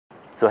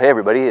So hey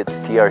everybody, it's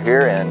TR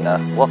here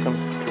and welcome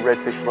to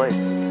Redfish Lake.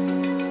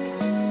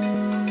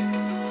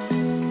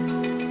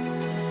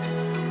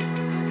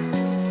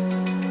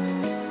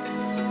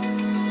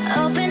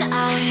 Open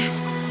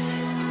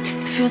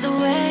eye, feel the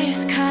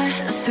waves cut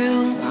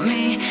through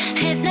me,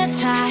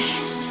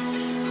 hypnotized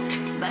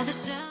by the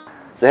sound.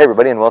 So hey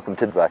everybody, and welcome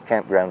to the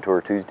Campground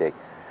Tour Tuesday.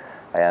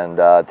 And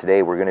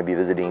today we're going to be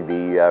visiting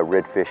the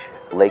Redfish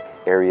Lake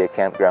area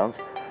campgrounds.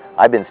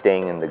 I've been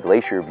staying in the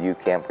Glacier View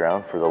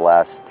campground for the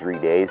last 3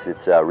 days.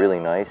 It's really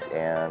nice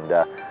and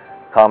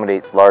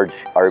accommodates large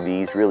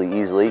RVs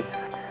really easily.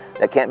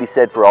 That can't be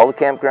said for all the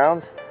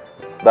campgrounds,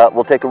 but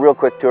we'll take a real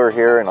quick tour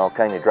here and I'll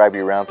kind of drive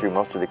you around through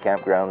most of the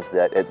campgrounds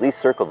that at least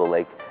circle the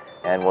lake,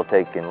 and we'll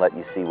take and let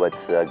you see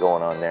what's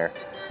going on there.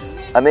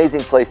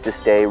 Amazing place to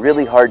stay,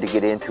 really hard to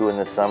get into in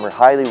the summer.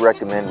 Highly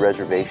recommend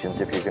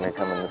reservations if you're going to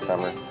come in the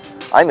summer.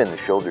 I'm in the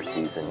shoulder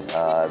season.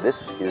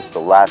 This is the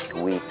last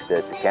week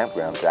that the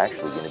campground's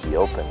actually going to be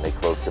open. They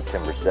close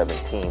September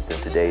 17th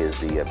and today is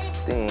the, I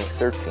think,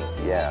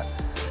 13th, yeah.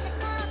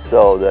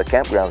 So the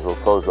campgrounds will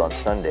close on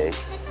Sunday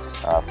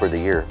for the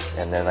year,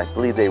 and then I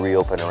believe they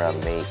reopen around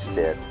May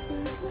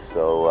 5th.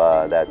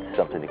 So that's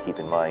something to keep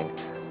in mind.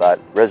 But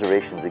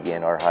reservations,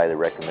 again, are highly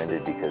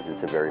recommended because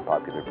it's a very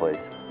popular place.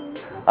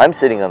 I'm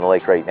sitting on the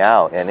lake right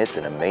now, and it's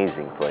an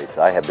amazing place.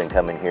 I have been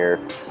coming here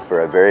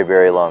for a very,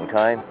 very long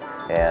time,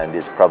 and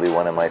it's probably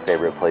one of my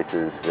favorite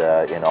places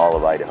in all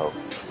of Idaho.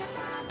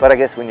 But I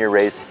guess when you're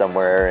raised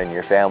somewhere and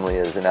your family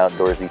is an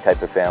outdoorsy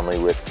type of family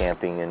with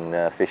camping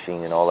and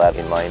fishing and all that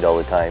in mind all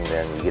the time,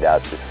 then you get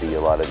out to see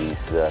a lot of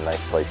these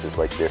nice places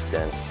like this.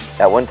 And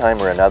at one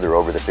time or another,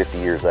 over the 50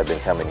 years I've been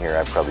coming here,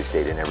 I've probably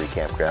stayed in every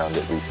campground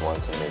at least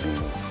once, and maybe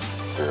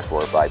 3 or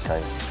 4 or 5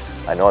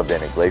 times. I know I've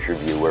been at Glacier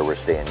View, where we're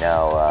staying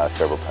now,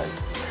 several times.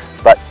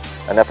 But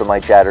enough of my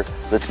chatter,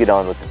 let's get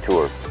on with the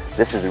tour.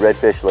 This is the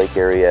Redfish Lake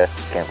area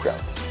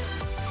campground.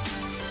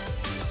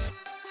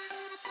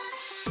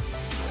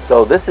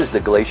 So this is the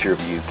Glacier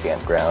View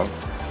campground.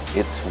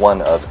 It's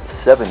one of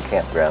 7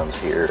 campgrounds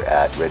here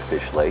at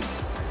Redfish Lake.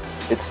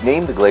 It's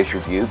named the Glacier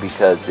View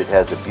because it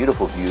has a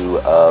beautiful view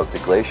of the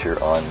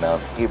glacier on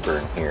Mount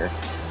Hebron here,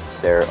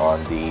 there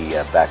on the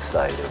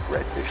backside of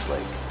Redfish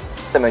Lake.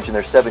 As I mentioned,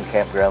 there's 7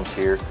 campgrounds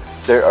here.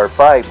 There are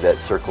 5 that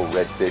circle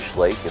Redfish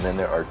Lake, and then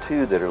there are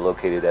 2 that are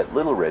located at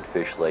Little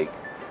Redfish Lake,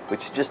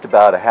 which is just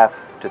about a half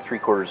to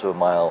 3/4 of a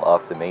mile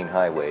off the main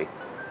highway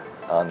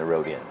on the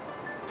road in.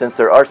 Since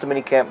there are so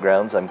many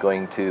campgrounds, I'm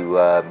going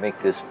to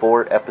make this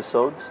 4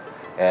 episodes,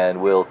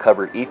 and we'll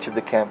cover each of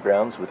the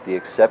campgrounds with the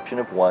exception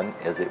of one,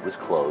 as it was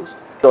closed.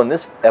 So in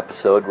this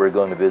episode, we're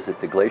going to visit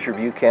the Glacier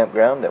View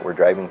campground that we're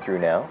driving through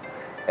now,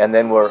 and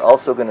then we're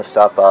also going to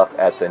stop off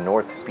at the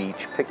North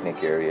Beach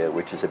picnic area,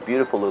 which is a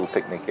beautiful little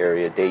picnic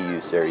area, day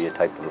use area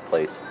type of a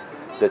place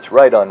that's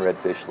right on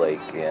Redfish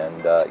Lake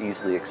and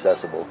easily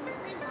accessible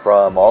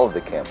from all of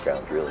the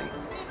campgrounds really.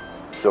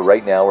 So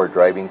right now we're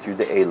driving through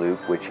the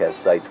A-Loop, which has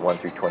sites 1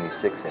 through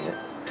 26 in it.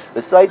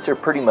 The sites are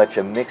pretty much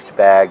a mixed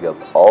bag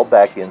of all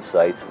back-in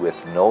sites with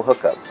no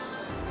hookups.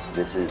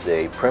 This is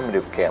a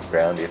primitive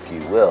campground, if you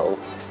will,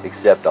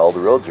 except all the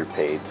roads are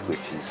paved, which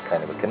is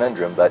kind of a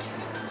conundrum. But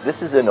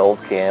this is an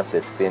old camp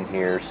that's been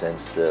here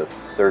since the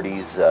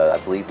 30s. I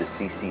believe the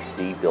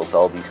CCC built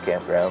all these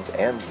campgrounds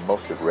and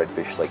most of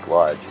Redfish Lake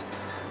Lodge.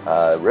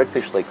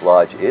 Redfish Lake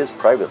Lodge is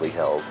privately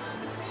held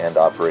and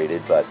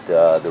operated, but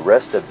the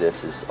rest of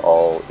this is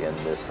all in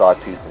the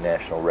Sawtooth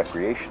National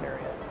Recreation Area.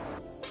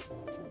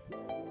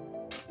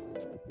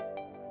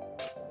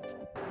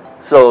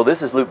 So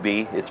this is Loop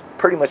B. It's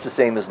pretty much the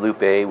same as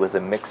Loop A with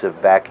a mix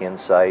of back-end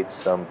sites,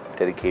 some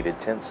dedicated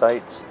tent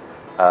sites,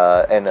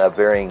 and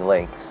varying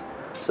lengths.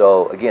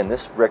 So again,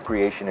 this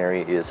recreation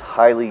area is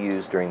highly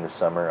used during the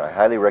summer. I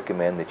highly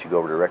recommend that you go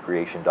over to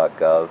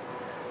recreation.gov.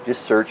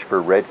 Just search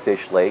for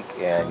Redfish Lake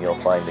and you'll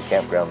find the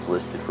campgrounds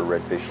listed for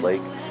Redfish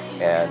Lake.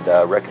 And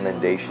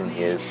recommendation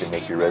is to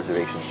make your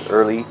reservations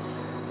early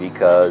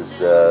because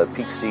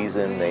peak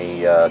season,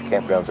 the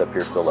campgrounds up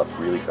here fill up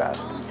really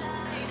fast.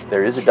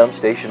 There is a dump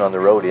station on the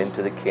road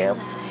into the camp,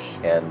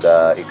 and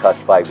it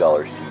costs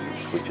 $5 to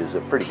use, which is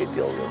a pretty good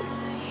deal really.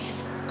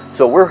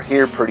 So we're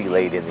here pretty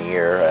late in the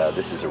year.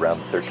 This is around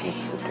the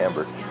 13th of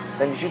September.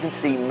 And as you can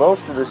see,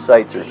 most of the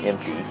sites are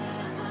empty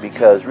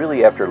because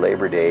really after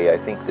Labor Day, I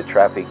think the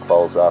traffic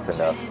falls off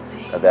enough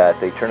that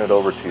they turn it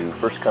over to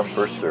first come,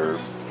 first serve.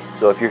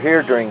 So if you're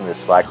here during the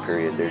slack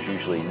period, there's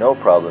usually no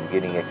problem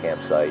getting a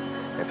campsite.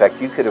 In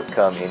fact, you could have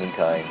come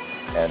anytime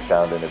and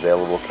found an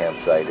available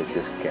campsite at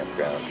this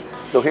campground.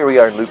 So here we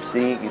are in Loop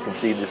C. You can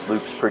see this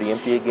loop's pretty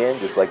empty again,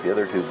 just like the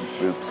other 2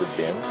 loops have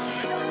been.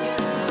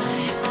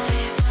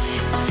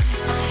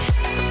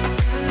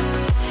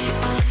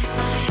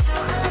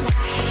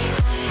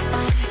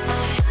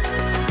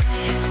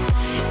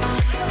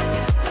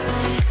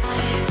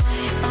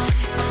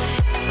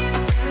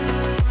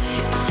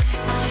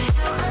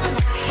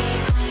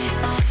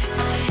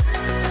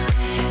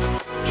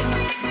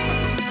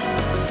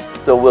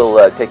 So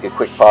we'll take a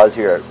quick pause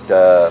here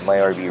at my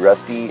RV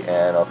Rusty,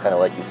 and I'll kind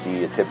of let you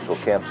see a typical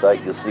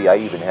campsite. You'll see I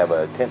even have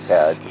a tent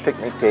pad,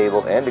 picnic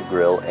table, and a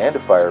grill, and a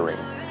fire ring.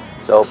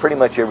 So pretty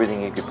much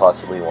everything you could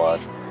possibly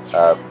want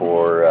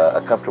for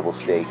a comfortable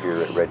stay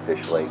here at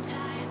Redfish Lake.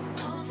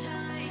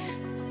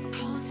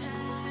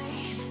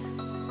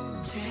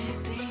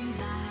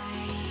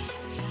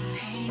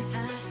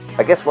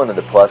 I guess one of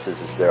the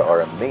pluses is there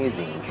are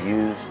amazing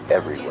views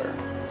everywhere.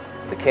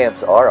 The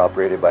camps are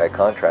operated by a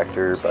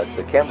contractor, but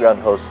the campground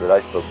hosts that I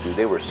spoke to,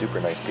 they were super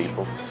nice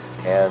people,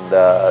 and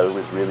it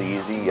was really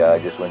easy. I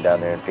just went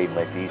down there and paid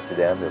my fees to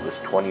them. It was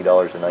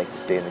 $20 a night to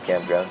stay in the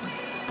campground.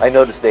 I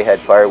noticed they had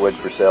firewood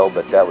for sale,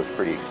 but that was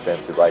pretty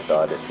expensive, I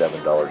thought, at $7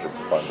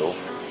 a bundle.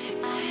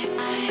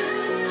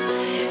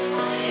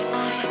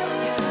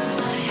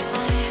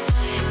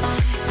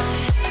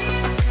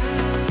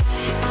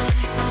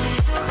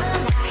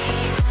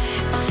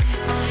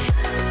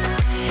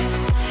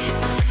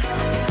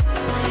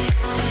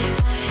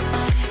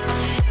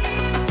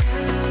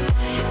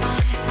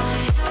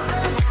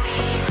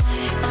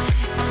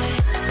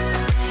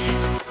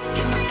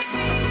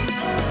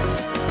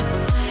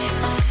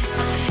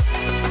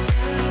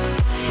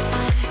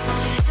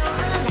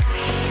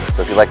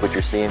 So if you like what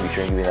you're seeing, be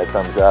sure and give me that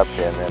thumbs up,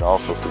 and then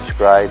also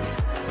subscribe.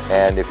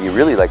 And if you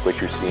really like what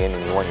you're seeing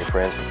and you want your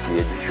friends to see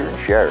it, be sure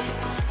and share.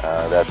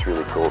 That's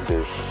really cool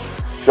too.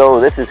 So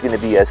this is going to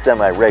be a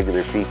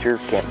semi-regular feature,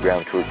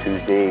 Campground Tour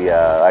Tuesday.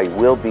 I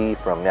will be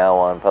from now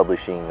on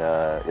publishing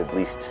at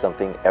least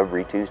something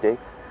every Tuesday.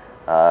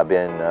 I've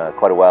been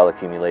quite a while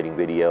accumulating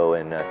video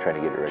and trying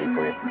to get it ready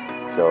for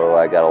you. So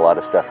I got a lot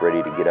of stuff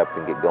ready to get up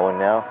and get going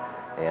now,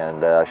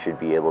 and should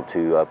be able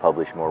to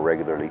publish more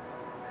regularly.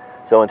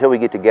 So until we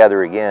get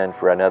together again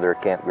for another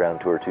Campground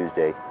Tour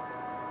Tuesday,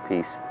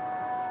 peace.